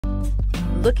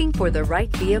Looking for the right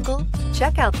vehicle?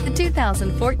 Check out the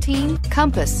 2014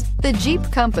 Compass. The Jeep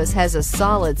Compass has a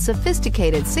solid,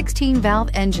 sophisticated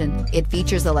 16-valve engine. It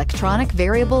features electronic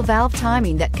variable valve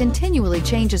timing that continually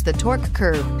changes the torque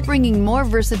curve, bringing more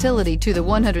versatility to the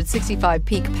 165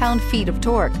 peak pound-feet of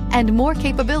torque and more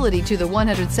capability to the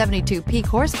 172 peak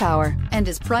horsepower, and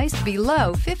is priced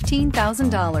below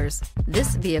 $15,000.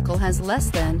 This vehicle has less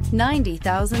than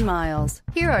 90,000 miles.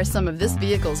 Here are some of this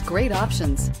vehicle's great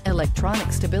options: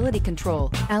 electronic stability control,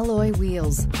 alloy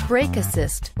wheels, brake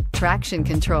assist, traction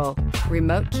control,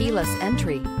 remote keyless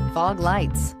entry, fog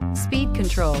lights, speed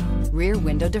control, rear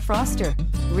window defroster,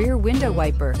 rear window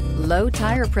wiper, low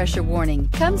tire pressure warning.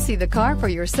 Come see the car for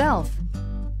yourself.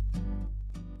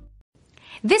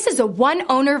 This is a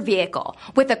one-owner vehicle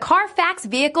with a CARFAX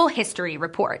Vehicle History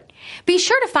Report. Be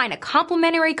sure to find a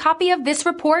complimentary copy of this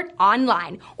report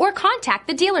online or contact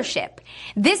the dealership.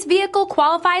 This vehicle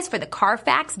qualifies for the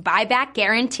CARFAX Buyback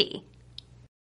Guarantee.